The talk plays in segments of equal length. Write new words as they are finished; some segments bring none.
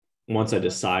once I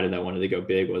decided I wanted to go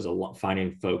big was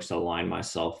finding folks to align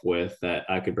myself with that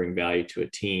I could bring value to a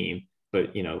team,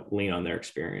 but lean on their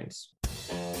experience.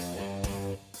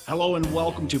 Hello and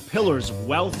welcome to Pillars of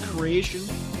Wealth Creation,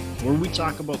 where we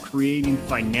talk about creating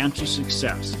financial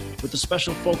success with a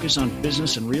special focus on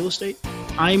business and real estate.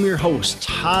 I'm your host,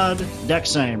 Todd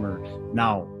Dexheimer.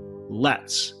 Now,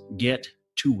 let's get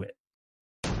to it.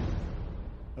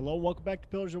 Hello, welcome back to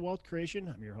Pillars of Wealth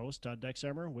Creation. I'm your host, Todd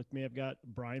Dexheimer. With me, I've got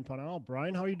Brian Ponell.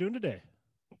 Brian, how are you doing today?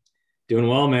 Doing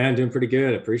well, man. Doing pretty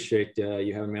good. Appreciate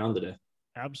you having me on today.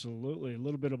 Absolutely. A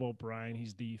little bit about Brian.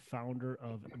 He's the founder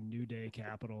of New Day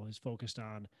Capital. He's focused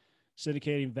on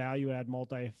syndicating value-add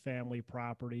multifamily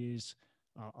properties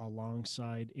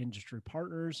alongside industry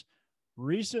partners.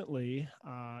 Recently,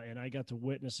 and I got to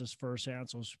witness this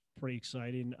firsthand, so it was pretty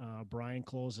exciting. Brian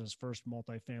closed his first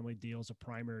multifamily deal as a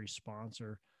primary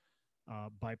sponsor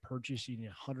by purchasing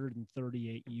a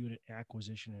 138-unit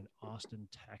acquisition in Austin,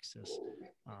 Texas.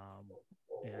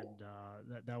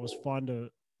 That was fun to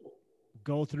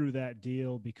go through that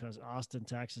deal because Austin,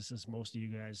 Texas, as most of you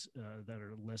guys that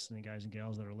are listening, guys and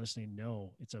gals that are listening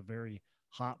know, it's a very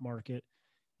hot market.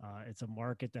 It's a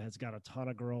market that has got a ton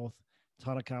of growth,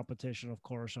 ton of competition, of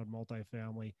course, on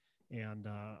multifamily. And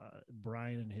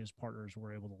Brian and his partners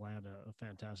were able to land a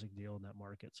fantastic deal in that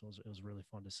market. So it was really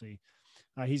fun to see.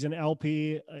 He's an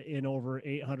LP in over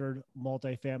 800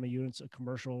 multifamily units, a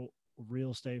commercial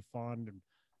real estate fund, and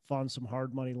funds some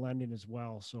hard money lending as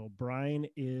well. So Brian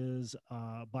is,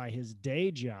 by his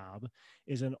day job,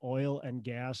 is an oil and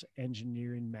gas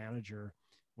engineering manager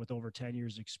with over 10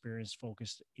 years experience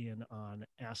focused in on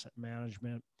asset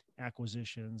management,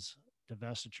 acquisitions,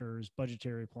 divestitures,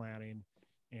 budgetary planning,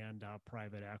 and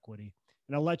private equity.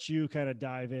 And I'll let you kind of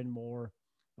dive in more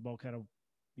about kind of,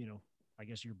 I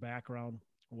guess your background,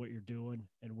 what you're doing,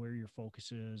 and where your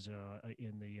focus is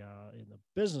in the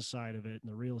business side of it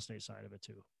and the real estate side of it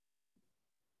too.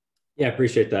 Yeah, I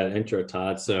appreciate that intro,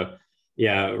 Todd. So,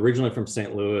 yeah, originally from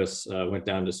St. Louis, went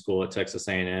down to school at Texas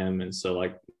A&M, and so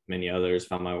like many others,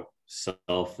 found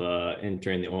myself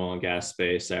entering the oil and gas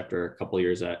space after a couple of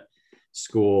years at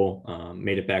school.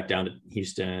 Made it back down to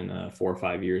Houston 4 or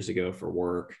 5 years ago for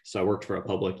work. So I worked for a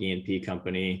public E&P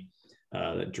company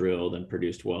that drilled and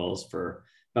produced wells for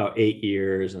about 8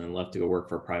 years, and then left to go work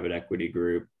for a private equity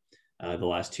group the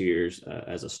last 2 years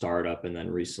as a startup, and then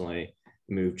recently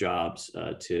moved jobs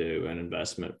to an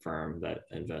investment firm that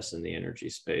invests in the energy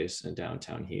space in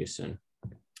downtown Houston.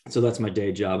 So that's my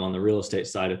day job on the real estate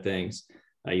side of things.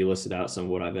 You listed out some of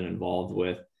what I've been involved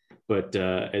with. But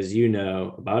as you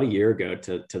know, about a year ago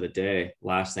to the day,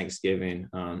 last Thanksgiving,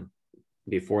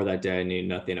 before that day, I knew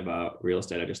nothing about real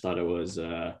estate. I just thought it was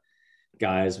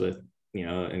guys with,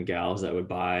 and gals that would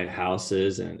buy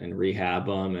houses and rehab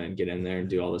them and get in there and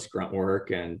do all this grunt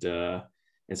work. And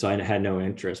so I had no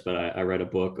interest, but I read a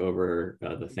book over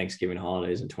the Thanksgiving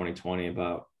holidays in 2020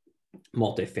 about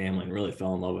multifamily and really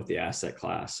fell in love with the asset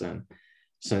class. And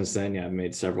since then, I've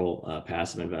made several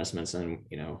passive investments, and,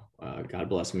 God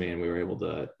bless me, and we were able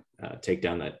to take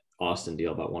down that Austin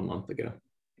deal about 1 month ago.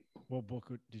 What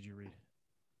book did you read?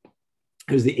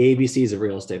 It was The ABCs of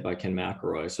Real Estate by Ken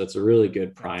McElroy. So it's a really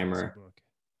good primer.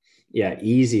 Yeah,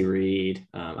 easy read.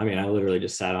 I literally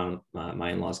just sat on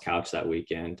my in-laws' couch that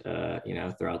weekend,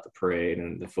 throughout the parade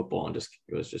and the football, and it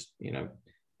was just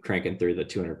cranking through the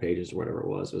 200 pages or whatever it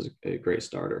was. It was a great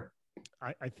starter.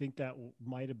 I think that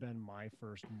might have been my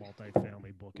first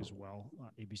multifamily book as well.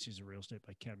 ABCs of Real Estate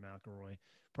by Ken McElroy.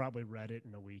 Probably read it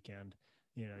in a weekend.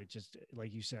 It just,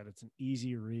 like you said, it's an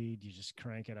easy read. You just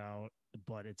crank it out,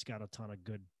 but it's got a ton of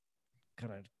good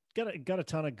got a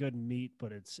ton of good meat,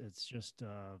 but it's just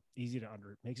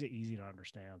makes it easy to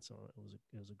understand. So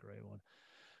it was a great one.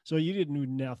 So you didn't know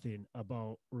nothing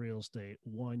about real estate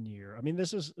 1 year. I mean,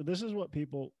 this is what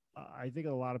people, I think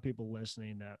a lot of people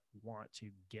listening that want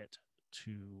to get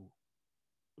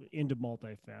into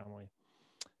multifamily.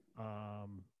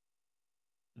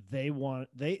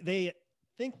 They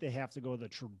think they have to go the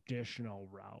traditional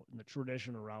route, and the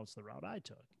traditional route's the route I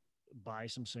took. Buy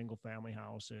some single family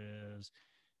houses,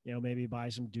 maybe buy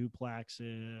some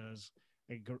duplexes,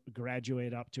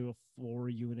 graduate up to a 4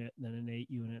 unit, and then an 8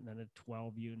 unit, and then a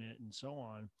 12 unit, and so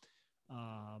on.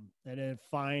 And then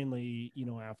finally,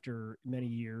 after many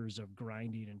years of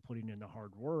grinding and putting in the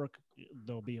hard work,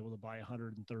 they'll be able to buy a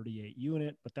 138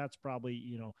 unit, but that's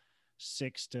probably,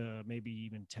 6 to maybe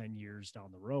even 10 years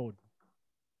down the road.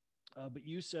 But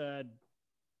you said,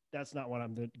 that's not what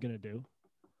I'm going to do.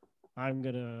 I'm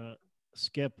going to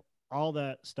skip all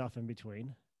that stuff in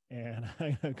between, and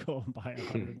I'm going to go and buy a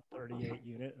 138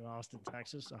 unit in Austin,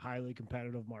 Texas, a highly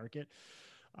competitive market.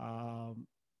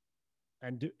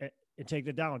 and take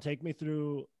that down. Take me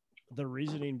through the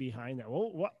reasoning behind that.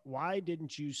 Well, why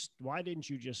didn't you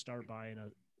just start buying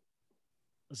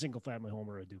a single family home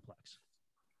or a duplex?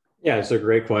 Yeah, it's a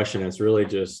great question. It's really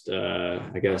just,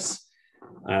 I guess,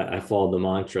 I followed the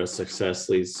mantra, success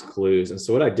leaves clues. And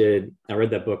so what I did, I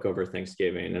read that book over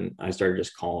Thanksgiving, and I started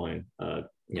just calling,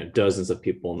 dozens of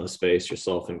people in the space,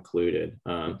 yourself included.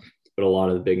 But a lot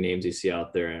of the big names you see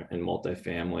out there in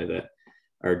multifamily that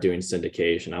are doing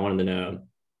syndication. I wanted to know,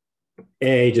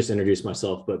 just introduce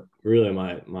myself, but really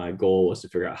my goal was to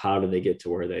figure out how did they get to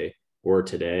where they were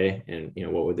today, and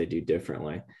what would they do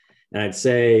differently. And I'd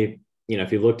say,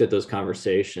 if you looked at those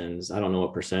conversations, I don't know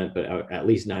what percent, but at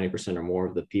least 90% or more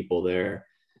of the people there,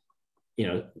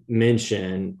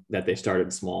 mention that they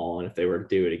started small, and if they were to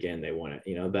do it again, they want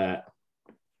it. That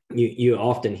you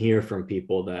often hear from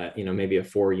people that, maybe a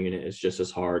 4-unit is just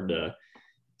as hard to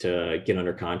get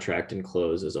under contract and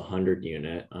close as a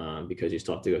 100-unit, because you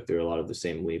still have to go through a lot of the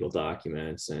same legal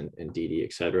documents and DD,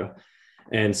 et cetera.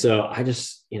 And so I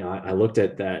just, I looked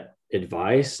at that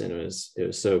advice, and it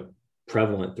was so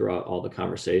prevalent throughout all the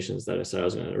conversations that I said I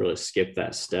was going to really skip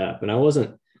that step. And I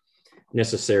wasn't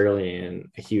necessarily in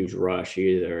a huge rush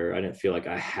either. I didn't feel like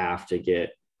I have to get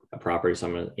a property, so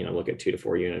I'm going to, look at 2 to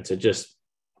 4 units. It just,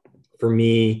 for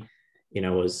me,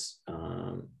 was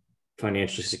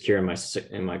financially secure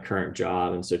in my current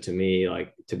job. And so to me,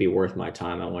 like, to be worth my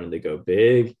time, I wanted to go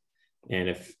big. And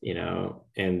if,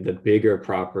 and the bigger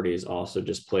properties also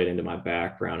just played into my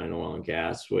background in oil and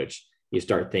gas, which you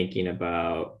start thinking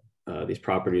about these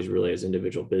properties really as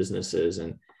individual businesses.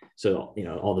 And so,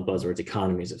 all the buzzwords,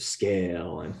 economies of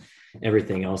scale and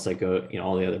everything else that go,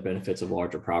 all the other benefits of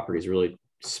larger properties really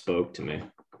spoke to me.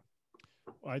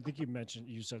 Well, I think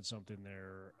you said something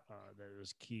there that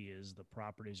is key, is the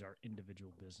properties are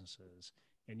individual businesses.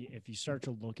 And if you start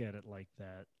to look at it like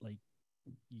that, like,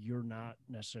 you're not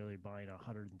necessarily buying a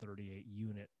 138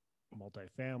 unit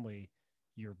multifamily,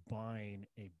 you're buying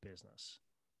a business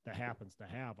that happens to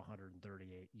have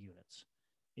 138 units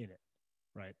in it,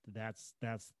 right? That's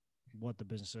what the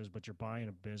business is, but you're buying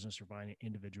a business, you're buying an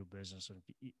individual business. And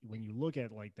when you look at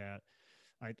it like that,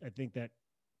 I think that,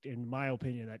 in my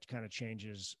opinion, that kind of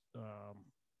changes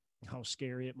how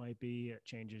scary it might be. It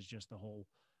changes just the whole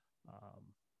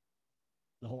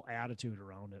attitude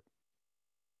around it.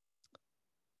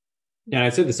 Yeah,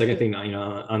 I'd say the second thing,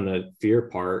 on the fear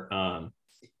part,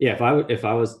 if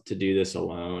I was to do this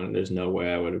alone, there's no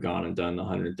way I would have gone and done the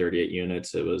 138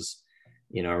 units. It was,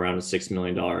 around a $6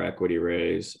 million equity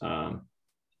raise.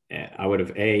 I would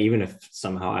have, even if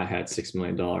somehow I had $6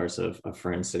 million of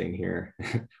friends sitting here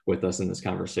with us in this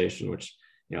conversation, which,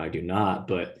 I do not,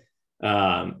 but,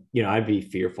 I'd be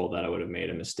fearful that I would have made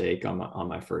a mistake on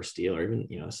my first deal, or even,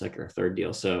 a second or third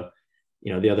deal. So,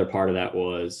 the other part of that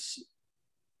was,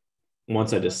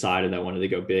 once I decided I wanted to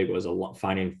go big, was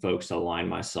finding folks to align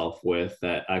myself with,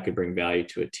 that I could bring value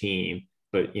to a team,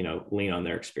 but, lean on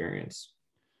their experience.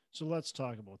 So let's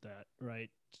talk about that, right?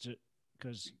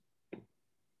 Because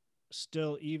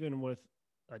still, even with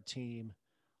a team,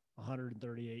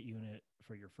 138 unit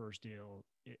for your first deal,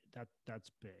 that's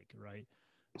big, right?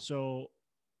 So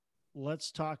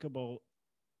let's talk about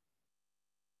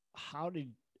how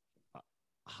did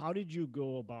you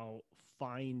go about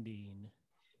finding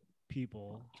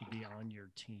people to be on your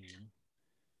team?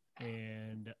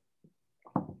 And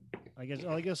I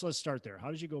guess let's start there.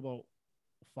 How did you go about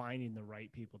finding the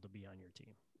right people to be on your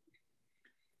team?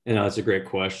 That's a great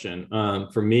question.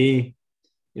 For me,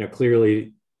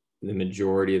 clearly the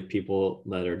majority of people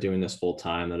that are doing this full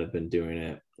time, that have been doing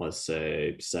it, let's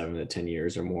say 7 to 10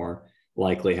 years or more,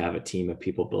 likely have a team of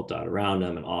people built out around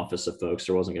them, an office of folks.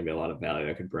 There wasn't going to be a lot of value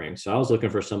I could bring. So I was looking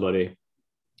for somebody,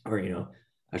 or,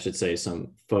 I should say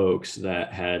some folks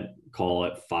that had, call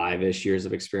it 5-ish years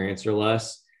of experience or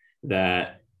less,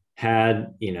 that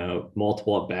had,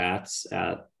 multiple at-bats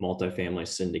at multifamily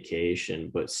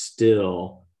syndication, but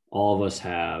still all of us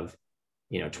have,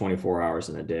 24 hours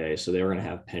in a day. So they were going to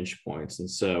have pinch points. And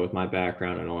so with my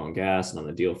background in oil and gas and on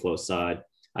the deal flow side,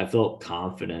 I felt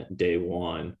confident day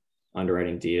one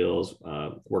underwriting deals,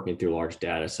 working through large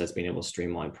data sets, being able to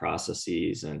streamline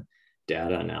processes and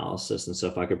data analysis. And so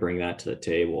if I could bring that to the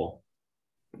table,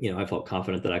 I felt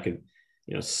confident that I could,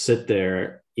 sit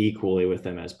there equally with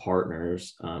them as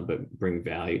partners, but bring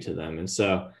value to them. And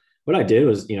so what I did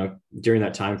was, during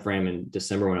that time frame in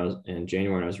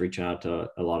January, when I was reaching out to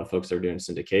a lot of folks that were doing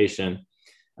syndication,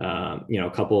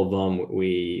 a couple of them,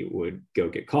 we would go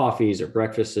get coffees or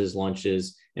breakfasts,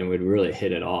 lunches, and we'd really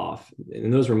hit it off.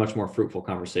 And those were much more fruitful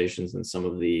conversations than some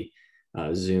of the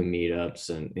Zoom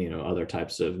meetups and, other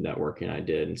types of networking I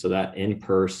did. And so that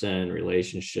in-person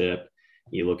relationship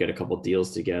you look at a couple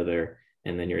deals together,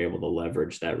 and then you're able to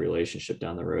leverage that relationship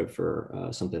down the road for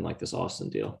something like this Austin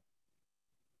deal.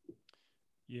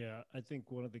 Yeah, I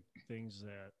think one of the things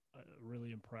that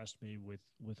really impressed me with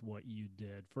what you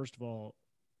did, first of all,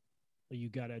 you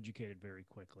got educated very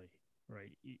quickly,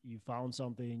 right? You found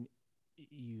something,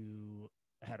 you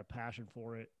had a passion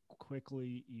for it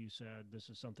quickly. You said, this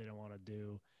is something I want to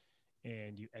do.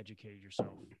 And you educated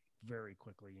yourself very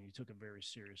quickly and you took it very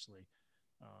seriously.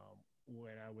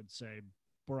 When I would say,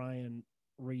 Brian,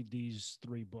 read these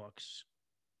 3 books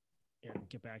and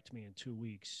get back to me in 2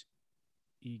 weeks,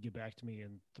 you get back to me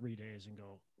in 3 days and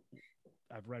go,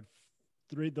 I've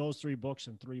read those 3 books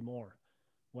and 3 more.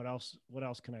 What else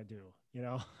can I do? You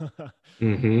know?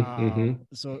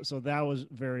 So that was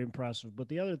very impressive. But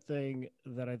the other thing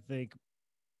that I think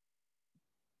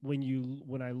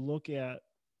when I look at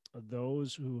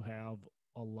those who have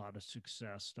a lot of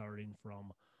success starting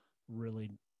from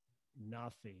really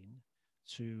nothing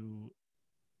to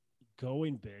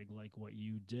going big, like what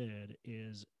you did,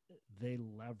 is they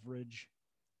leverage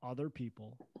other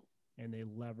people and they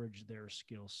leverage their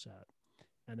skill set.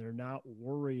 And they're not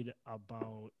worried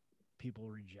about people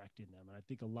rejecting them. And I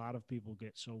think a lot of people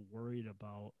get so worried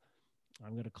about,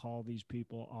 I'm going to call these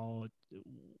people,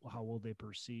 how will they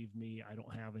perceive me? I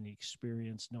don't have any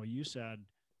experience. No, you said,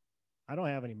 I don't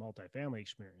have any multifamily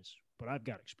experience, but I've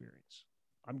got experience.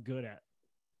 I'm good at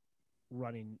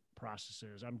running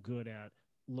processes. I'm good at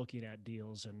looking at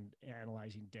deals and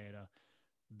analyzing data.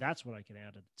 That's what I can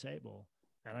add to the table.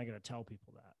 And I'm going to tell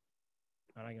people that.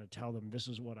 And I'm going to tell them, this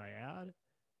is what I add.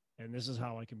 And this is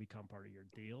how I can become part of your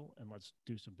deal. And let's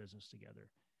do some business together.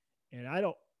 And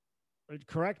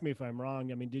correct me if I'm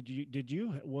wrong. I mean,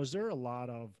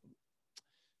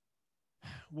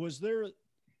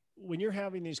 when you're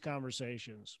having these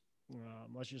conversations,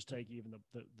 let's just take even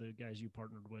the guys you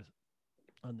partnered with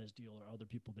on this deal or other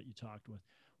people that you talked with,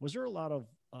 was there a lot of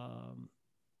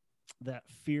that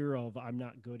fear of, I'm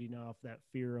not good enough, that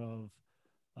fear of,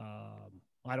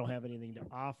 I don't have anything to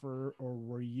offer, or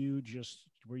were you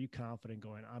confident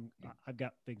going, I've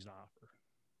got things to offer?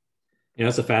 You know,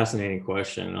 that's a fascinating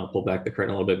question. I'll pull back the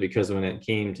curtain a little bit, because when it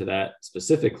came to that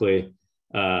specifically,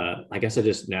 I guess I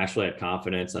just naturally had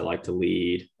confidence. I like to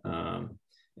lead.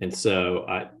 And so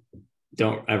I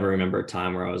don't ever remember a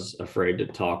time where I was afraid to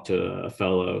talk to a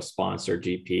fellow sponsor,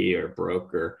 GP, or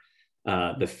broker.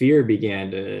 The fear began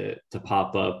to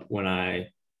pop up when I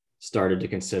started to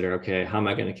consider, okay, how am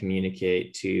I going to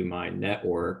communicate to my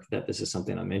network that this is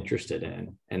something I'm interested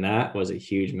in? And that was a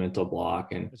huge mental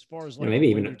block. And as far as like, maybe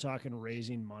even you're talking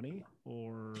raising money,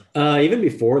 or even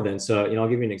before then. So, I'll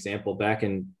give you an example. Back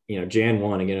in, Jan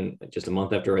 1, again, just a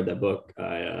month after I read that book,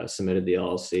 I submitted the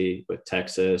LLC with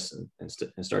Texas and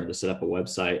started to set up a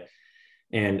website.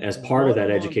 And as part of that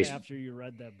education, after you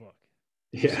read that book.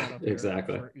 Yeah,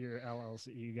 exactly. Your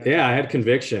LLC. I had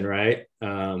conviction, right?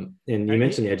 And you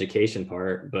mentioned the education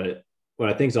part, but what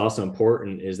I think is also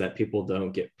important is that people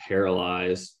don't get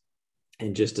paralyzed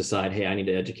and just decide, hey, I need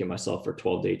to educate myself for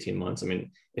 12 to 18 months. I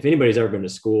mean, if anybody's ever been to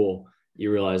school,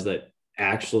 you realize that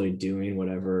actually doing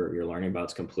whatever you're learning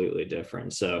about is completely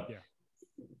different. So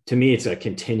to me, it's a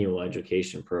continual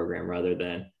education program rather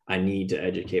than I need to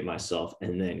educate myself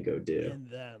and then go do. And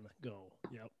then go.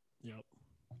 Yep.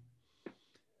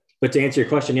 But to answer your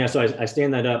question, so I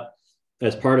stand that up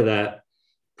as part of that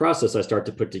process. I start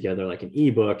to put together like an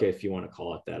ebook, if you want to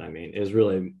call it that. I mean, it was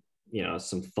really,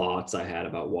 some thoughts I had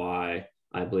about why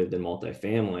I believed in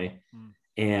multifamily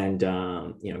and,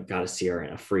 got a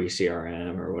CRM, a free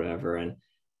CRM or whatever. And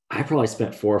I probably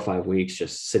spent 4 or 5 weeks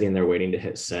just sitting there waiting to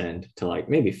hit send to like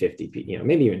maybe 50 people,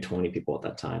 maybe even 20 people at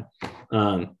that time.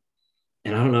 And I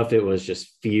don't know if it was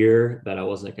just fear that I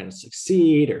wasn't going to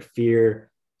succeed, or fear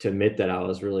to admit that I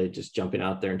was really just jumping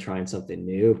out there and trying something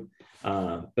new.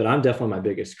 But I'm definitely my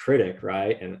biggest critic,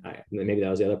 right? And maybe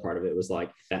that was the other part of it, was like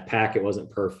that packet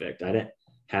wasn't perfect. I didn't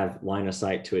have line of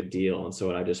sight to a deal. And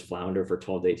so I just flounder for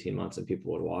 12 to 18 months and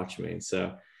people would watch me. And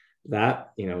so that,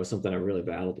 was something I really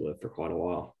battled with for quite a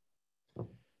while.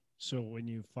 So when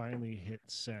you finally hit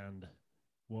send,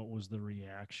 what was the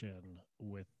reaction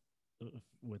with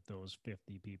those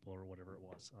 50 people or whatever it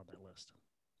was on that list?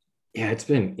 Yeah, it's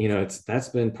been, that's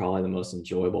been probably the most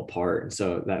enjoyable part. And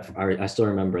so that I still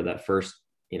remember that first,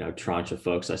 tranche of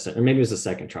folks I sent, or maybe it was the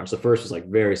second tranche. The first was like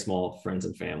very small friends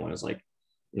and family. It was like,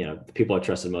 the people I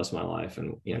trusted most of my life,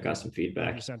 and, got some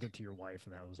feedback. You sent it to your wife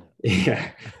and that was it.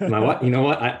 Yeah. My wife, you know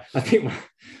what? I think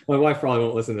my wife probably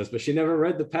won't listen to this, but she never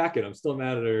read the packet. I'm still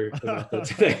mad at her about that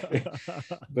today.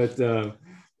 But,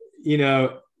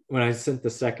 when I sent the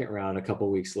second round a couple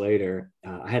of weeks later,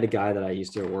 I had a guy that I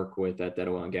used to work with at that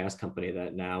oil and gas company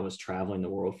that now was traveling the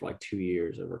world for like 2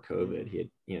 years over COVID. He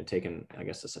had, taken, I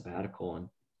guess, a sabbatical, and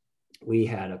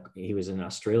he was in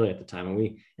Australia at the time, and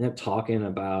we ended up talking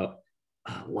about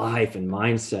life and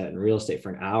mindset and real estate for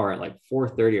an hour at like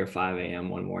 4:30 or 5 a.m.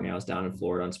 one morning. I was down in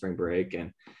Florida on spring break,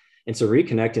 and so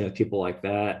reconnecting with people like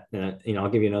that. And I'll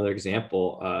give you another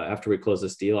example. After we closed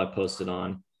this deal, I posted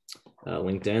on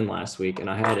LinkedIn last week, and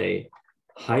I had a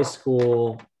high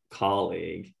school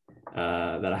colleague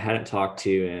that I hadn't talked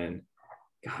to in,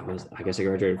 I guess I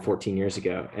graduated 14 years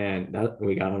ago, and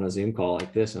we got on a Zoom call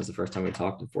like this, and it was the first time we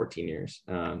talked in 14 years.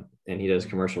 And he does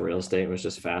commercial real estate, and was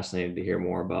just fascinated to hear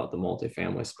more about the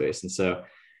multifamily space. And so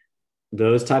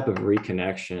those type of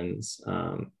reconnections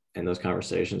and those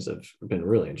conversations have been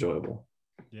really enjoyable.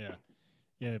 Yeah.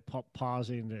 Yeah.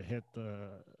 Pausing to hit the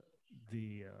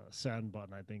send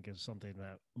button, I think, is something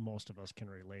that most of us can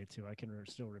relate to. I can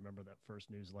still remember that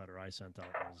first newsletter I sent out.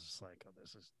 I was just like, oh,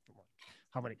 this is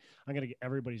how many,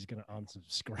 everybody's going to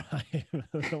unsubscribe.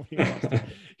 Nobody wants to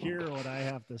hear what I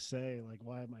have to say. Like,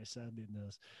 why am I sending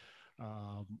this?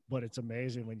 But it's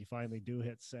amazing when you finally do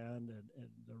hit send, and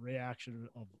the reaction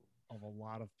of a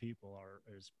lot of people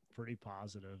is pretty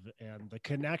positive. And the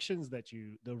connections the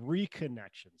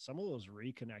reconnections, some of those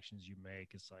reconnections you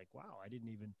make, it's like, wow,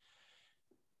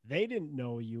 they didn't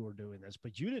know you were doing this,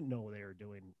 but you didn't know they were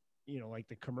doing, like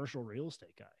the commercial real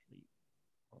estate guy.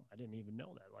 I didn't even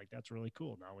know that. Like, that's really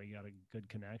cool. Now we got a good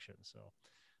connection. So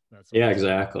that's Yeah, awesome.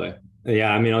 exactly.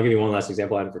 Yeah. I mean, I'll give you one last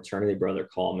example. I had a fraternity brother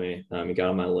call me. He got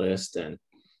on my list, and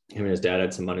him and his dad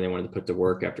had some money they wanted to put to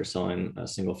work after selling a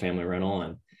single family rental.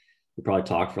 And we probably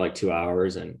talked for like 2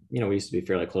 hours. And, we used to be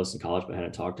fairly close in college, but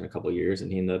hadn't talked in a couple of years.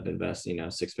 And he ended up investing,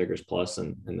 6 figures plus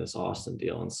in this Austin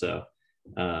deal. And so,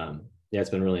 yeah, it's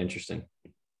been really interesting.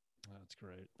 That's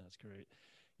great. That's great.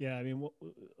 Yeah. I mean,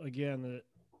 again,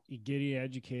 getting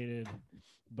educated,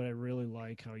 but I really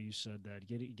like how you said that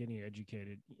getting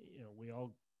educated.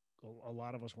 A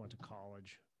lot of us went to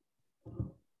college,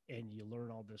 and you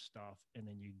learn all this stuff, and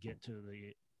then you get to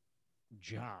the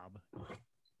job,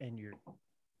 and you're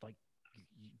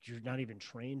not even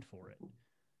trained for it.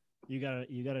 You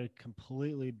gotta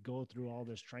completely go through all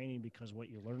this training, because what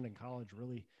you learned in college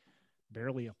really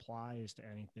barely applies to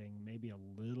anything, maybe a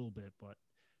little bit, but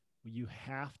you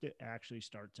have to actually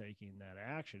start taking that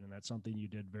action. And that's something you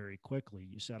did very quickly.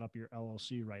 You set up your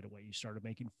LLC right away. You started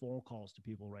making phone calls to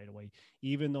people right away.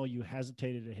 Even though you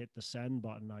hesitated to hit the send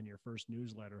button on your first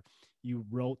newsletter, you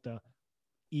wrote the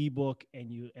ebook, and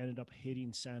you ended up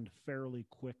hitting send fairly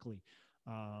quickly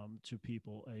to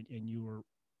people. And you were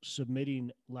submitting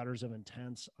letters of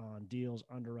intents on deals,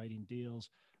 underwriting deals.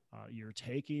 You're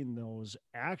taking those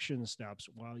action steps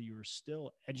while you're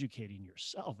still educating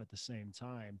yourself at the same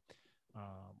time,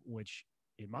 which,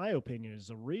 in my opinion, is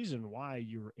the reason why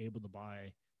you were able to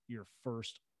buy your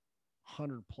first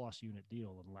 100+ unit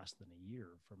deal in less than a year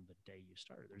from the day you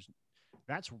started.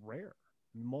 That's rare.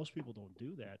 Most people don't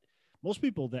do that. Most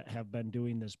people that have been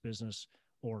doing this business,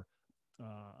 or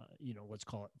let's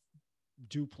call it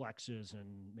duplexes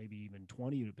and maybe even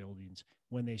 20 buildings,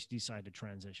 when they decide to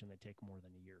transition, they take more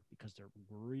than a year, because they're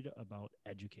worried about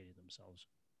educating themselves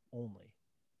only,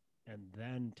 and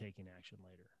then taking action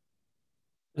later.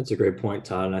 That's a great point,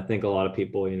 Todd. And I think a lot of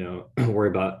people, worry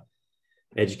about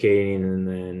educating and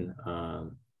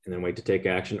then wait to take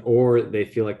action, or they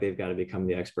feel like they've got to become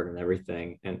the expert in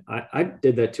everything. And I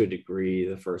did that to a degree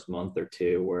the first month or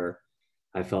two, where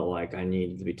I felt like I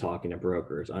needed to be talking to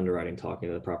brokers, underwriting, talking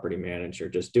to the property manager,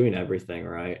 just doing everything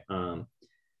right.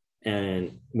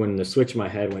 And when the switch in my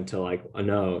head went to like,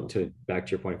 no, to back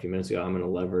to your point a few minutes ago, I'm going to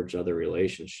leverage other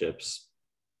relationships,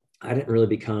 I didn't really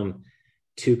become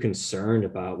too concerned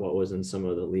about what was in some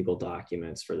of the legal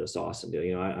documents for this Austin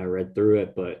deal. I read through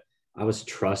it, but I was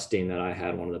trusting that I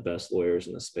had one of the best lawyers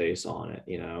in the space on it.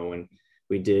 When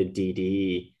we did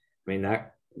DD, I mean,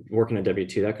 that working at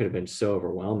W2, that could have been so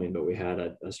overwhelming, but we had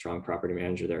a strong property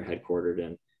manager there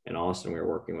headquartered in Austin we were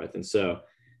working with. And so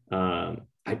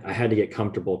I had to get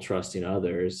comfortable trusting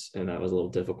others. And that was a little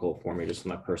difficult for me, just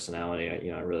my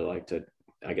personality. I really like to,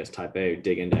 I guess, type A,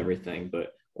 dig into everything.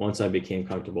 But once I became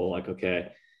comfortable, like,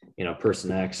 okay,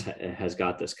 person X has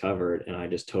got this covered, and I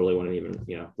just totally wouldn't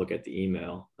even, look at the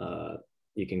email.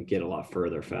 You can get a lot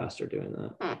further faster doing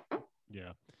that.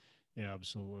 Yeah. Yeah,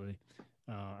 absolutely.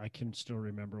 I can still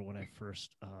remember when I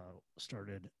first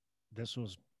started. This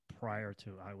was prior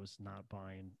to, I was not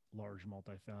buying large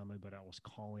multifamily, but I was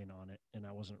calling on it, and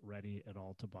I wasn't ready at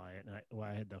all to buy it. And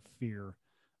I had the fear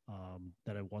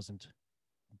that I wasn't,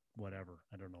 whatever,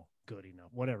 I don't know, good enough,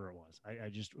 whatever it was. I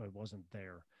wasn't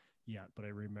there. yet, but I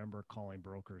remember calling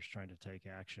brokers trying to take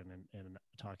action and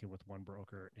talking with one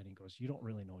broker, and he goes, "You don't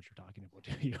really know what you're talking about,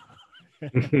 do you?"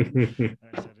 And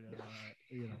I said,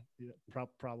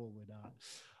 probably not.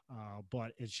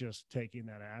 But it's just taking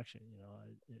that action.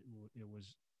 It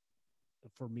was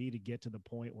for me to get to the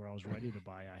point where I was ready to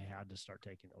buy. I had to start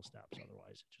taking those steps.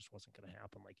 Otherwise, it just wasn't going to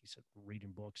happen. Like you said,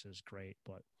 reading books is great,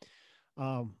 but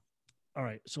all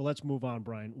right. So let's move on,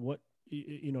 Brian.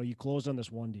 You closed on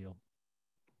this one deal.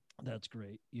 That's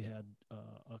great. You had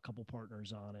a couple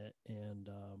partners on it, and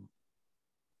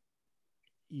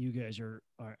you guys are,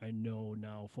 I know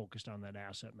now, focused on that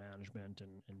asset management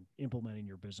and implementing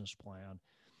your business plan.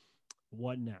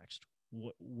 What next?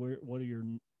 What are your,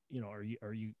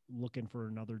 are you looking for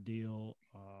another deal?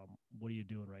 What are you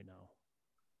doing right now?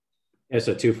 Yeah,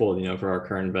 so twofold, for our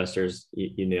current investors,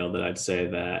 you nailed it. I'd say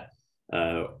that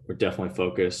we're definitely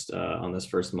focused on this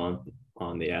first month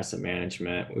on the asset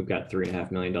management. We've got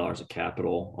 $3.5 million of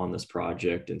capital on this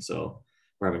project. And so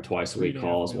we're having twice a week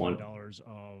calls. $1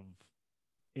 of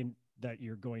in that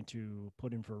you're going to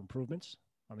put in for improvements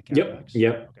on the CapEx?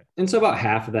 Yep. Okay. And so about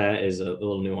half of that is a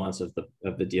little nuance of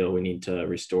the deal. We need to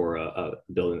restore a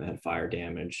building that had fire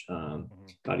damage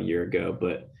about a year ago,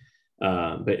 but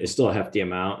it's still a hefty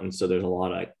amount. And so there's a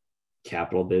lot of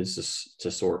capital bids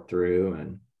to sort through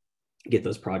and get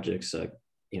those projects,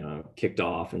 kicked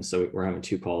off. And so we're having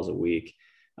 2 calls a week.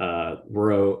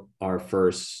 Wrote our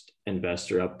first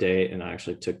investor update, and I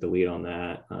actually took the lead on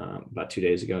that about 2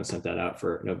 days ago and sent that out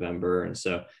for November. And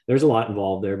so there's a lot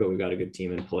involved there, but we've got a good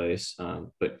team in place.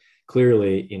 But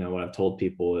clearly, what I've told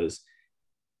people is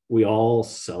we all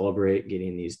celebrate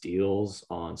getting these deals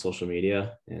on social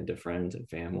media and to friends and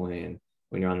family. And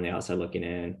when you're on the outside looking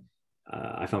in,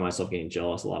 I found myself getting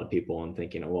jealous, a lot of people, and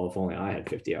thinking, well, if only I had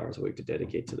 50 hours a week to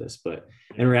dedicate to this. But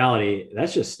in reality,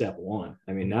 that's just step one.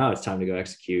 I mean, now it's time to go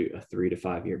execute a 3 to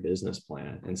 5 year business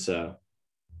plan. And so,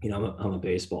 I'm a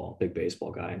big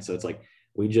baseball guy. And so it's like,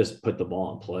 we just put the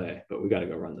ball in play, but we got to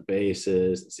go run the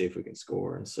bases and see if we can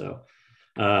score. And so,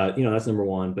 that's number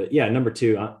one. But yeah, number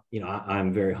two,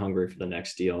 I'm very hungry for the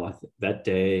next deal. That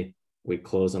day we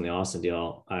closed on the Austin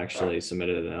deal, I actually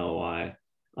submitted an LOI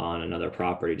on another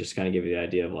property, just kind of give you the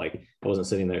idea of like, I wasn't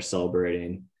sitting there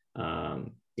celebrating. I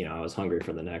was hungry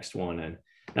for the next one. And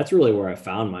that's really where I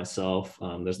found myself.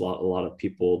 There's a lot of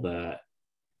people that,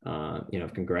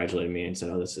 have congratulated me and said,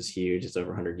 oh, this is huge. It's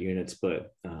over 100 units.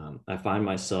 But I find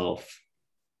myself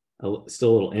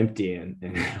still a little empty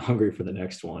and hungry for the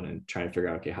next one and trying to figure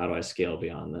out, okay, how do I scale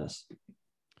beyond this?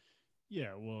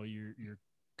 Yeah, well, you're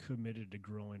committed to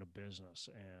growing a business.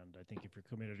 And I think if you're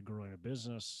committed to growing a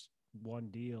business, one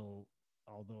deal,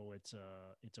 although it's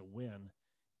a win,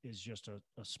 is just a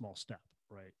small step,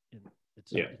 right? And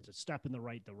it's a step in the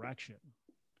right direction.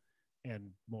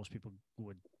 And most people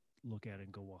would look at it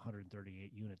and go, well,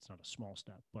 138 units, not a small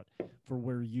step. But for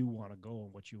where you want to go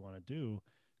and what you want to do,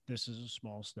 this is a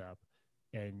small step.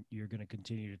 And you're going to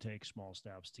continue to take small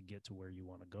steps to get to where you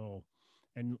want to go.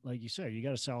 And like you said, you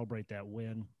got to celebrate that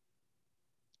win.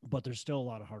 But there's still a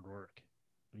lot of hard work.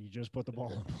 You just put the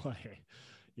ball in play.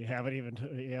 You haven't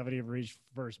even reached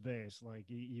first base. Like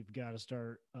you've got to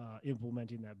start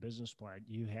implementing that business plan.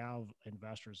 You have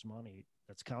investors' money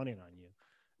that's counting on you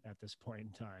at this point in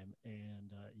time,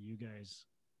 and you guys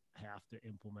have to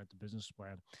implement the business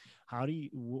plan.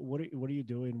 What are you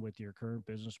doing with your current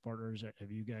business partners?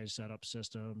 Have you guys set up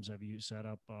systems? Have you set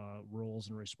up roles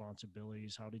and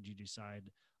responsibilities? How did you decide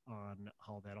on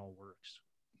how that all works?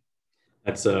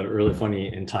 That's a really funny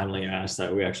and timely ask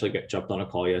that we actually jumped on a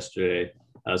call yesterday.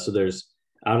 So there's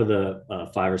out of the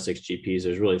 5 or 6 GPs,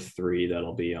 there's really 3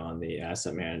 that'll be on the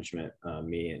asset management,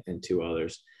 me and 2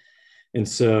 others. And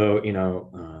so,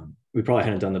 we probably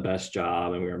hadn't done the best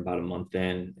job, and we were about a month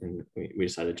in, and we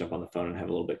decided to jump on the phone and have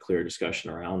a little bit clearer discussion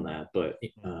around that. But,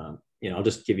 I'll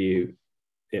just give you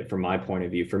it from my point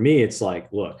of view. For me, it's like,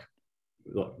 look,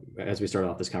 as we started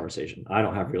off this conversation, I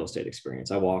don't have real estate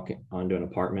experience. I walk onto an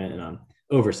apartment, and I'm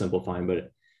oversimplifying,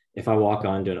 but if I walk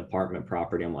onto an apartment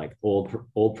property, I'm like,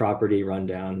 old property,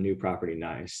 rundown, new property,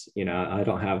 nice. I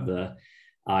don't have the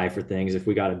eye for things. If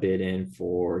we got a bid in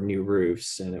for new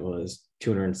roofs and it was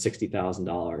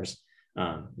 $260,000,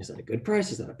 is that a good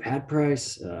price? Is that a bad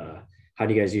price? How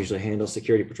do you guys usually handle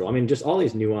security patrol? I mean, just all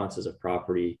these nuances of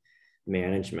property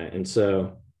management. And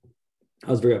so I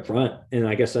was very upfront. And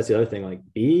I guess that's the other thing, like,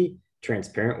 be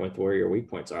transparent with where your weak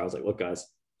points are. I was like, look, guys,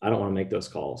 I don't want to make those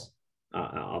calls.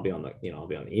 I'll be on the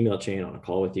email chain, on a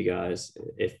call with you guys.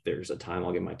 If there's a time,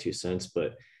 I'll give my 2 cents.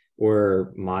 But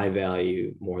where my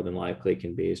value more than likely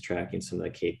can be is tracking some of the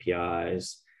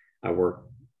KPIs. I work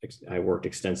I worked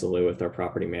extensively with our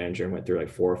property manager and went through like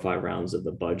 4 or 5 rounds of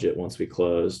the budget once we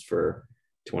closed for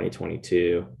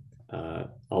 2022.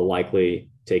 I'll likely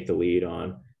take the lead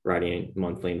on writing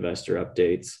monthly investor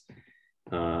updates,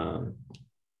 and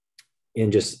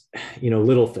just,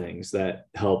 little things that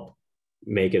help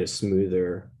make it a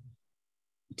smoother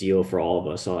deal for all of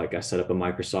us. So like I set up a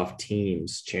Microsoft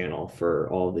Teams channel for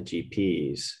all the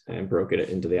GPs and broke it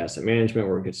into the asset management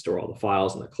where we could store all the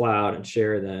files in the cloud and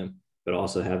share them, but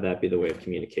also have that be the way of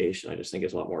communication. I just think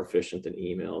it's a lot more efficient than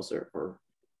emails or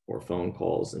phone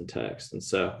calls and text. And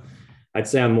so I'd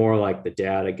say I'm more like the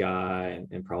data guy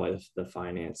and probably the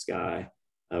finance guy,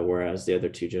 whereas the other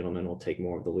two gentlemen will take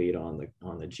more of the lead on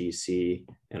the GC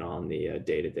and on the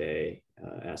day-to-day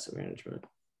asset management.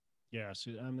 Yeah,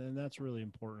 so and that's really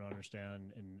important to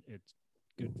understand, and it's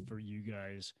good for you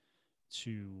guys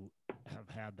to have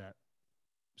had that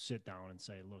sit down and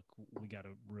say, look, we got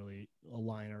to really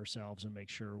align ourselves and make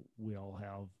sure we all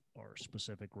have our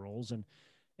specific roles. And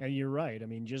you're right. I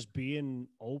mean, just being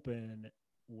open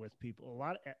with people.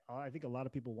 I think a lot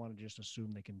of people want to just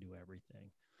assume they can do everything.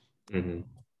 Mm-hmm.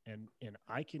 And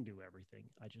I can do everything.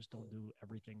 I just don't do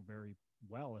everything very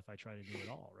well if I try to do it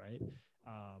all, right?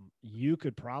 You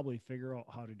could probably figure out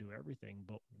how to do everything,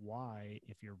 but why,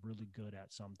 if you're really good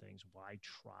at some things, why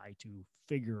try to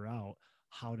figure out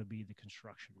how to be the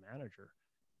construction manager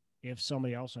if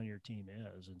somebody else on your team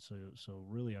is? And so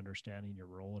really understanding your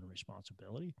role and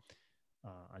responsibility,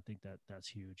 I think that's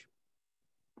huge.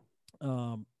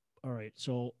 All right.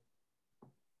 So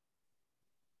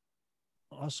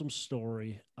awesome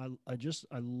story. I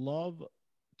love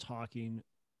talking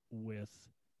with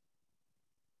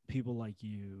people like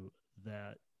you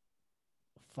that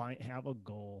have a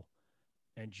goal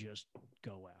and just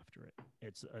go after it.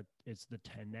 It's the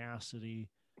tenacity.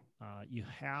 You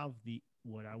have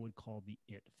what I would call the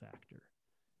it factor.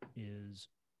 Is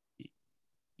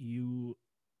you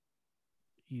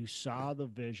saw the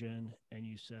vision and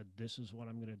you said, this is what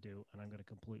I'm going to do, and I'm going to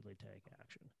completely take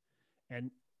action. And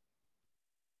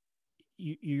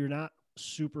you're not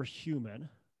superhuman.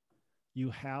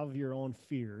 You have your own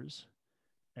fears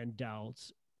and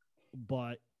doubts,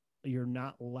 but you're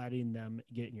not letting them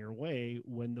get in your way.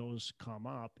 When those come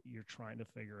up, you're trying to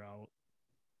figure out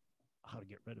how to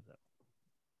get rid of them.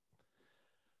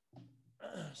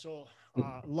 So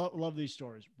love these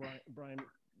stories. Brian,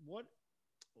 what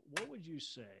would you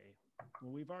say?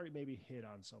 Well, we've already maybe hit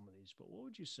on some of these, but what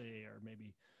would you say are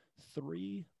maybe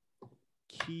 3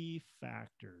 key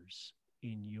factors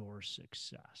in your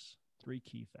success? 3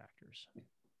 key factors.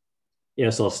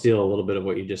 Yes, I'll steal a little bit of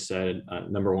what you just said.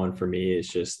 Number one for me is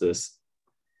just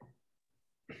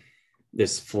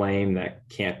this flame that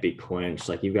can't be quenched.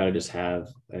 Like, you've got to just have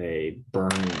a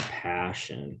burning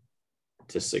passion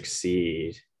to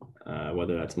succeed,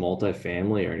 whether that's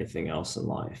multifamily or anything else in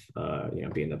life.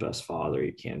 Being the best father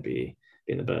you can be,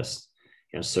 being the best,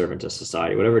 servant to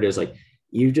society, whatever it is. Like,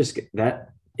 you just that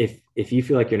if you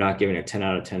feel like you're not giving a 10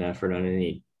 out of 10 effort on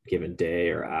any given day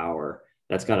or hour,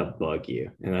 that's got to bug you.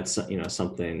 And that's,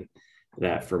 something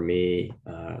that for me,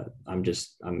 I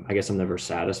guess I'm never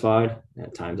satisfied.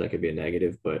 At times that could be a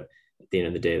negative, but at the end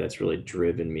of the day, that's really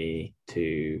driven me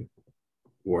to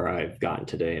where I've gotten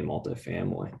today in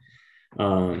multifamily.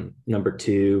 Number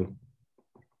 2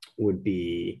 would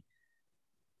be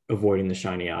avoiding the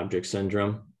shiny object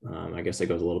syndrome. I guess that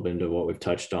goes a little bit into what we've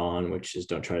touched on, which is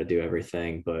don't try to do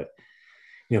everything. But,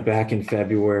 back in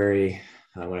February,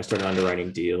 when I started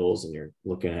underwriting deals and you're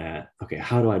looking at, okay,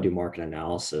 how do I do market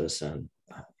analysis? And,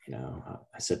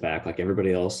 I sit back like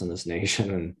everybody else in this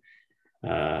nation.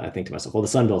 And I think to myself, well, the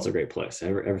Sun Belt's a great place.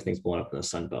 Everything's blown up in the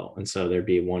Sun Belt. And so there'd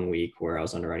be one week where I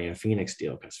was underwriting a Phoenix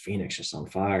deal because Phoenix is on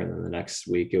fire. And then the next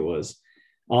week it was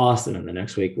Austin. And the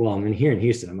next week, well, I'm in here in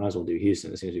Houston. I might as well do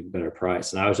Houston. It seems to be a better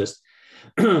price. And I was just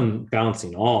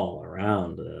bouncing all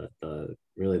around the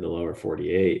lower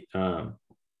 48.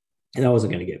 And that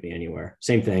wasn't going to get me anywhere.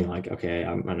 Same thing, like, okay,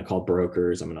 I'm going to call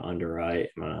brokers. I'm going to underwrite.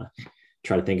 I'm going to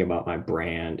try to think about my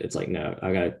brand. It's like, no,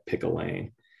 I got to pick a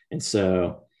lane. And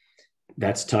so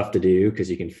that's tough to do because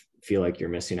you can feel like you're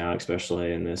missing out,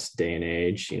 especially in this day and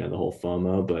age, the whole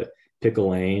FOMO. But pick a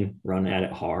lane, run at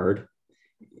it hard.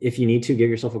 If you need to, give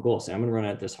yourself a goal. Say, I'm going to run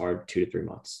at this hard 2 to 3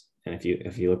 months. And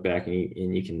if you look back and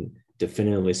you can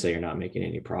definitively say you're not making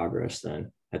any progress,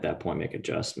 then at that point, make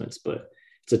adjustments. But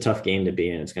it's a tough game to be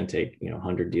in. It's going to take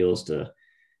 100 deals to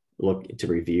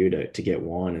review to get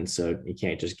one, and so you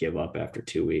can't just give up after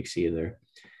 2 weeks either.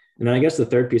 And then I guess the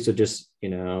third piece of just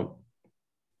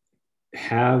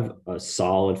have a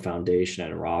solid foundation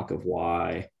and rock of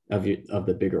why of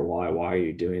the bigger why. Why are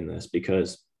you doing this?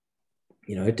 Because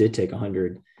it did take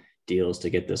 100 deals to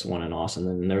get this one in Austin.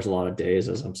 And there's a lot of days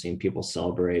as I'm seeing people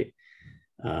celebrate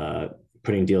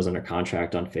putting deals under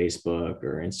contract on Facebook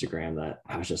or Instagram that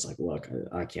I was just like, look,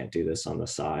 I can't do this on the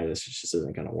side. This just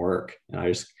isn't going to work. And I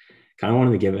just kind of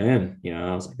wanted to give in.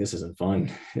 I was like, this isn't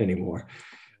fun anymore.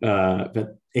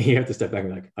 But you have to step back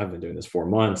and be like, I've been doing this 4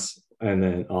 months. And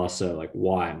then also like,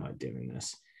 why am I doing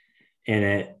this? And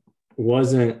it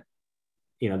wasn't,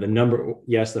 the number,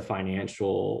 yes, the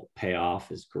financial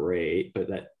payoff is great, but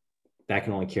that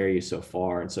can only carry you so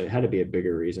far. And so it had to be a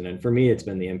bigger reason. And for me, it's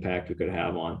been the impact we could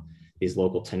have on these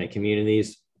local tenant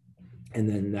communities. And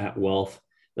then that wealth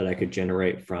that I could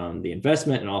generate from the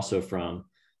investment and also from,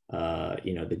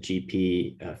 the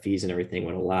GP fees and everything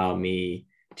would allow me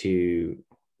to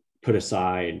put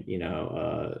aside,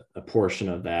 a portion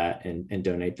of that and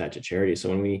donate that to charity. So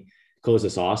when we closed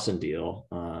this Austin deal,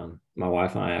 my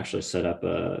wife and I actually set up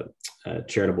a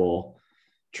charitable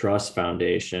trust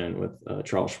foundation with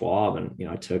Charles Schwab. And,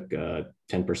 I took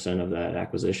 10% of that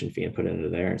acquisition fee and put it into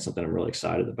there, and something I'm really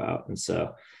excited about. And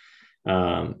so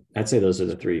I'd say those are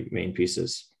the three main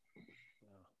pieces.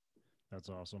 That's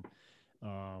awesome.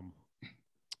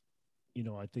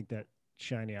 I think that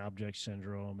shiny object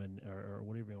syndrome or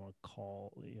whatever you want to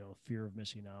call, fear of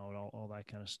missing out, all that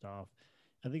kind of stuff.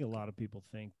 I think a lot of people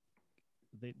think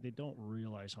they don't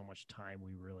realize how much time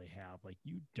we really have. Like,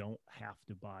 you don't have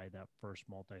to buy that first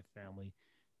multifamily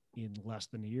in less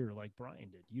than a year like Brian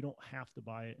did. You don't have to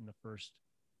buy it in the first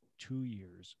 2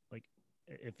 years. Like,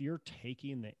 if you're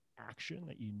taking the action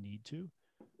that you need to,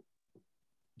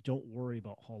 don't worry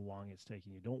about how long it's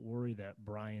taking you. Don't worry that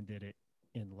Brian did it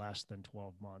in less than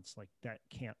 12 months. Like, that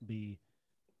can't be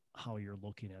how you're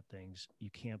looking at things. You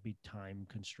can't be time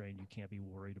constrained. You can't be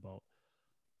worried about,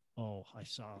 oh, I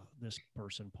saw this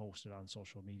person posted on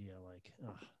social media. Like,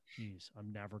 geez,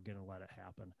 I'm never going to let it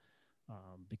happen.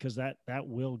 Because that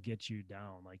will get you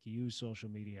down. Like, use social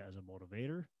media as a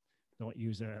motivator. Don't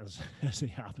use it as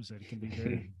the opposite. It can be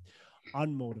very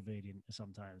unmotivating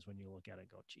sometimes when you look at it and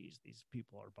go, geez, these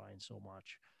people are buying so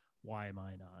much. Why am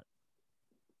I not?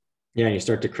 Yeah, and you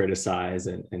start to criticize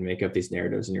and make up these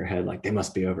narratives in your head, like they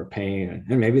must be overpaying.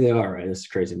 And maybe they are, right? This is a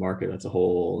crazy market. That's a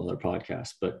whole other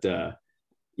podcast. But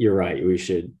you're right.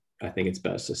 I think it's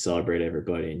best to celebrate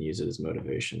everybody and use it as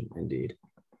motivation. Indeed.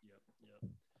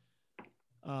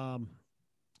 Yep.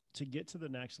 To get to the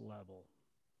next level,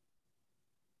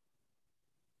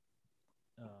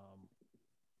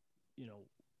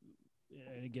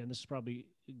 and again, this probably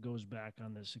goes back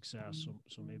on the success.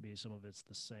 So maybe some of it's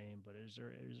the same, but is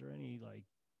there any like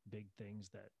big things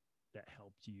that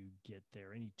helped you get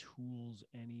there? Any tools,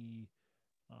 any,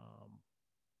 I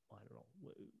don't know,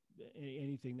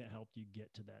 anything that helped you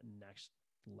get to that next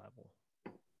level,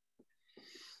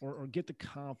 or get the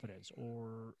confidence,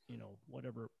 or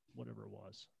whatever it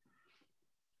was?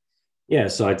 Yeah,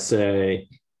 so I'd say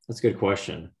that's a good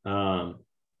question.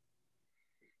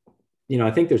 I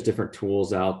think there's different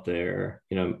tools out there.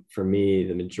 For me,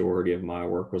 the majority of my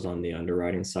work was on the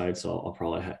underwriting side, so I'll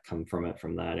probably come from it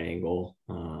from that angle.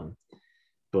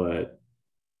 But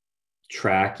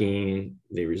tracking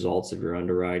the results of your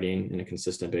underwriting in a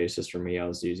consistent basis, for me, I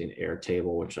was using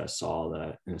Airtable, which I saw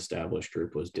that an established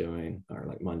group was doing, or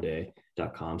like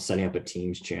Monday.com, setting up a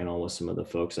Teams channel with some of the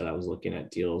folks that I was looking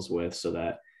at deals with, so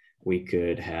that we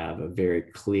could have a very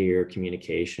clear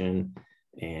communication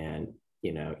and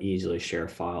easily share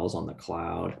files on the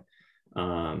cloud.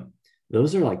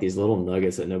 Those are like these little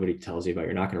nuggets that nobody tells you about.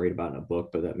 You're not going to read about in a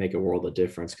book, but that make a world of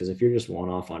difference. Because if you're just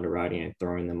one-off underwriting and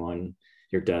throwing them on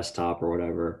your desktop or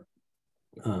whatever,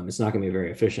 it's not going to be very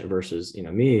efficient versus,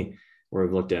 me, where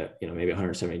we've looked at, maybe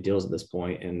 170 deals at this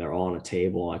point, and they're all on a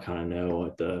table. I kind of know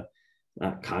what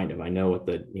I know what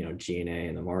the, G&A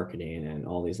and the marketing and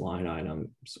all these line items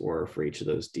were for each of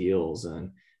those deals.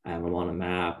 And I have them on a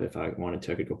map. If I wanted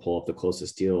to, I could go pull up the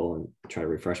closest deal and try to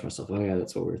refresh myself. Oh yeah,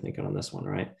 that's what we were thinking on this one,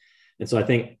 right? And so I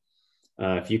think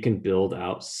if you can build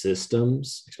out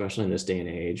systems, especially in this day and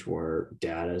age where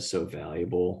data is so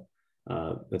valuable,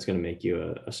 that's going to make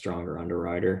you a stronger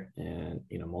underwriter and,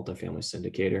 multifamily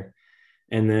syndicator.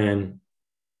 And then,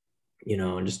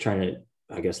 and just trying to,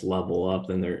 I guess, level up.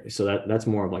 Then that's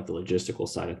more of like the logistical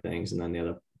side of things. And then the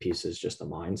other piece is just the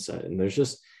mindset. And there's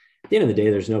just, at the end of the day,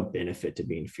 there's no benefit to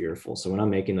being fearful. So when I'm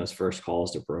making those first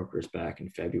calls to brokers back in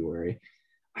February,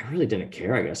 I really didn't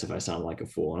care, I guess, if I sounded like a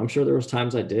fool. And I'm sure there was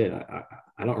times I did.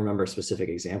 I don't remember a specific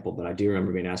example, but I do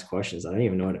remember being asked questions that I didn't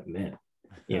even know what it meant.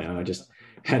 I just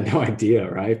had no idea,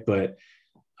 right? But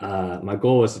my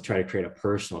goal was to try to create a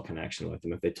personal connection with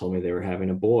them. If they told me they were having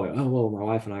a boy, oh, well, my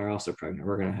wife and I are also pregnant,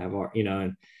 we're going to have our,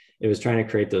 and it was trying to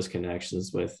create those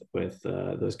connections with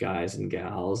those guys and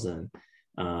gals. And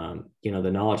The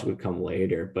knowledge would come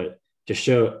later. But to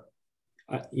show,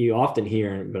 you often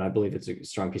hear, but I believe it's a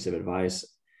strong piece of advice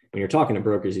when you're talking to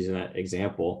brokers using that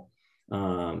example,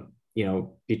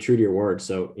 be true to your word.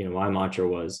 So, my mantra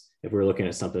was, if we were looking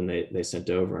at something they sent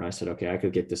over and I said, okay, I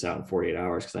could get this out in 48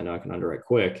 hours because I know I can underwrite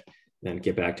quick, then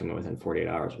get back to them within 48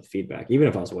 hours with feedback. Even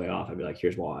if I was way off, I'd be like,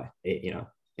 here's why,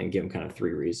 and give them kind of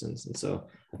 3 reasons. And so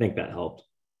I think that helped.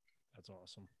 That's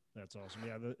awesome.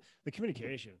 Yeah. The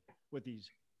communication with these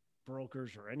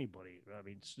brokers or anybody, I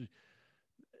mean,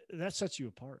 that sets you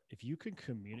apart. If you can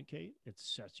communicate, it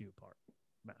sets you apart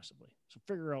massively. So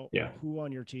figure out who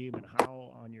on your team and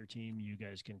how on your team you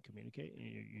guys can communicate, and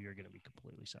you're going to be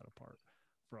completely set apart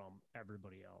from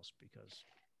everybody else, because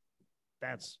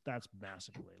that's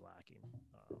massively lacking.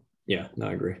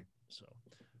 I agree. So,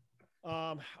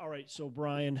 all right. So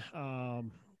Brian,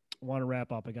 want to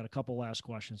wrap up. I got a couple last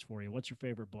questions for you. What's your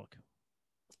favorite book?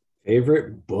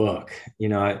 Favorite book?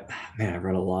 I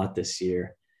read a lot this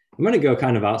year. I'm going to go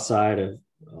kind of outside of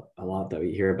a lot that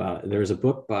we hear about. There's a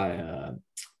book by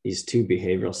these 2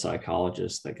 behavioral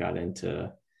psychologists that got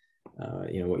into,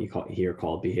 what you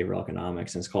called behavioral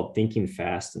economics. And it's called Thinking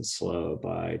Fast and Slow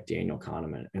by Daniel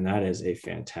Kahneman. And that is a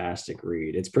fantastic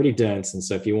read. It's pretty dense. And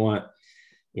so if you want,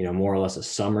 more or less a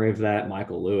summary of that,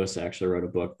 Michael Lewis actually wrote a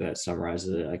book that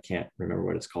summarizes it. I can't remember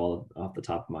what it's called off the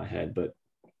top of my head, but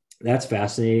that's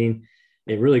fascinating.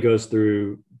 It really goes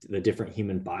through the different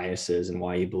human biases and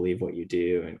why you believe what you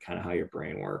do and kind of how your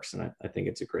brain works. And I think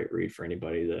it's a great read for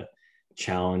anybody to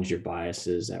challenge your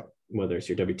biases, at whether it's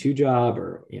your W-2 job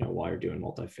or, while you're doing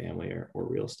multifamily or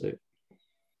real estate.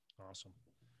 Awesome.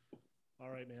 All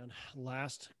right, man.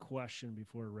 Last question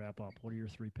before we wrap up. What are your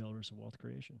 3 pillars of wealth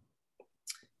creation?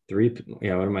 What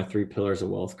are my 3 pillars of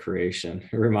wealth creation?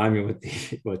 Remind me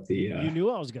what the you knew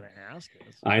I was going to ask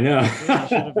this. I know. You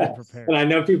should have been prepared. But I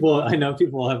know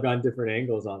people have gone different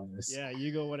angles on this. Yeah,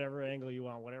 you go whatever angle you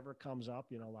want, whatever comes up.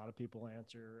 A lot of people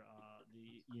answer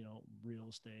the real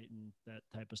estate and that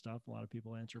type of stuff. A lot of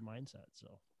people answer mindset. So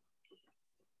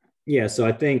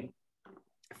I think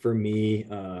for me,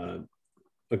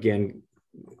 again,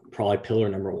 probably pillar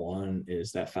number 1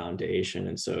 is that foundation.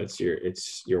 And so it's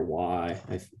your why.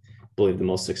 I believe the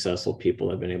most successful people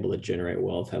that have been able to generate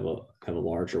wealth have a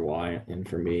larger why. And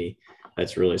for me,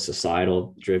 that's really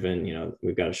societal driven.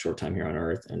 We've got a short time here on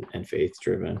earth, and faith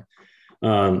driven.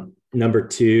 Number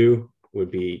 2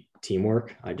 would be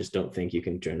teamwork. I just don't think you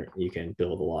can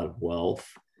build a lot of wealth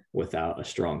without a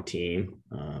strong team.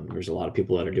 There's a lot of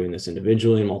people that are doing this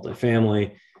individually in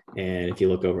multifamily. And if you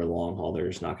look over the long haul, they're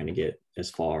just not going to get as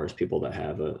far as people that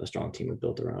have a strong team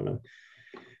built around them.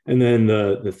 And then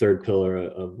the 3rd pillar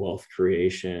of wealth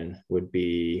creation would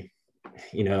be,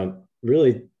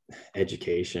 really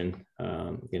education.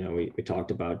 We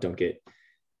talked about don't get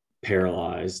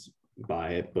paralyzed by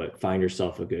it, but find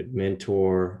yourself a good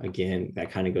mentor. Again,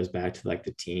 that kind of goes back to like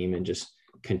the team and just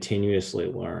continuously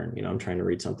learn. I'm trying to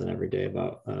read something every day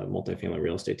about multifamily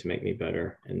real estate to make me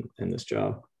better in this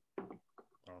job.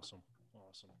 Awesome.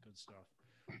 Good stuff.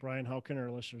 Brian, how can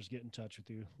our listeners get in touch with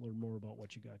you, learn more about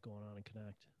what you got going on, and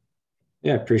connect?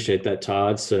 Yeah, I appreciate that,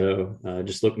 Todd. So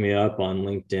just look me up on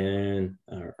LinkedIn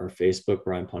or Facebook,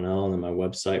 Brian Pownell, and then my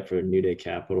website for New Day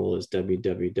Capital is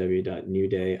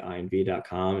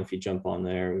www.newdayinv.com. If you jump on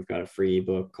there, we've got a free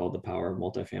ebook called The Power of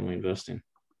Multifamily Investing.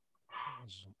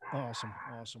 Awesome.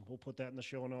 We'll put that in the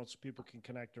show notes so people can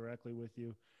connect directly with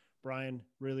you. Brian,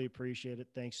 really appreciate it.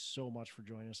 Thanks so much for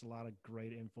joining us. A lot of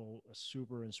great info, a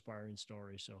super inspiring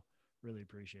story. So really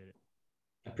appreciate it.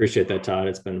 I appreciate that, Todd.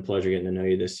 It's been a pleasure getting to know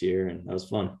you this year, and that was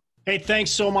fun. Hey,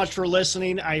 thanks so much for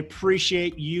listening. I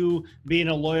appreciate you being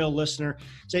a loyal listener.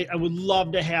 I would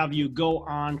love to have you go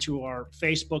on to our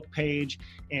Facebook page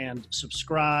and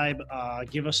subscribe,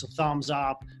 give us a thumbs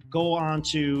up, go on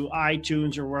to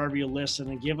iTunes or wherever you listen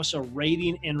and give us a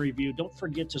rating and review. Don't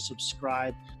forget to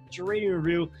subscribe. Your rating and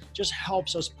review just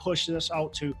helps us push this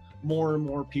out to more and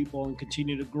more people and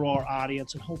continue to grow our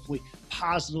audience and hopefully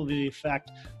positively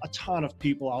affect a ton of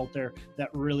people out there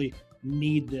that really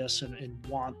need this and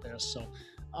want this. So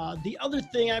the other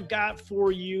thing I've got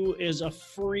for you is a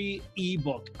free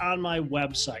ebook on my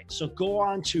website. So go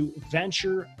on to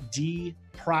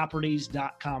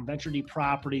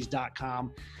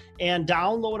venturedproperties.com, and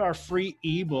download our free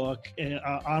ebook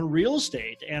on real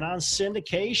estate and on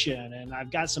syndication. And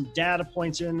I've got some data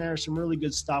points in there, some really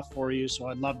good stuff for you. So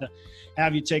I'd love to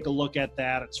have you take a look at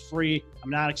that. It's free.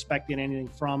 I'm not expecting anything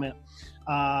from it.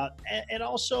 And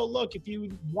also, look, if you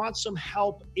want some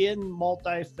help in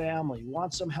multifamily,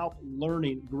 want some help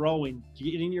learning, growing,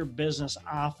 getting your business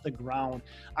off the ground,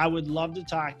 I would love to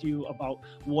talk to you about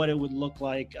what it would look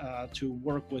like to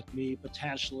work with me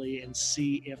potentially and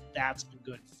see if that's a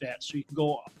good fit. So you can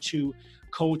go to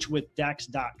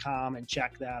coachwithdex.com and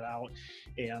check that out.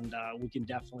 And we can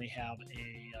definitely have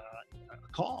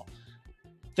a call.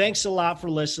 Thanks a lot for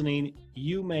listening.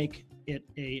 You make it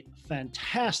a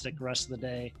fantastic rest of the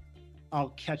day. I'll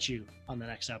catch you on the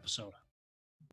next episode.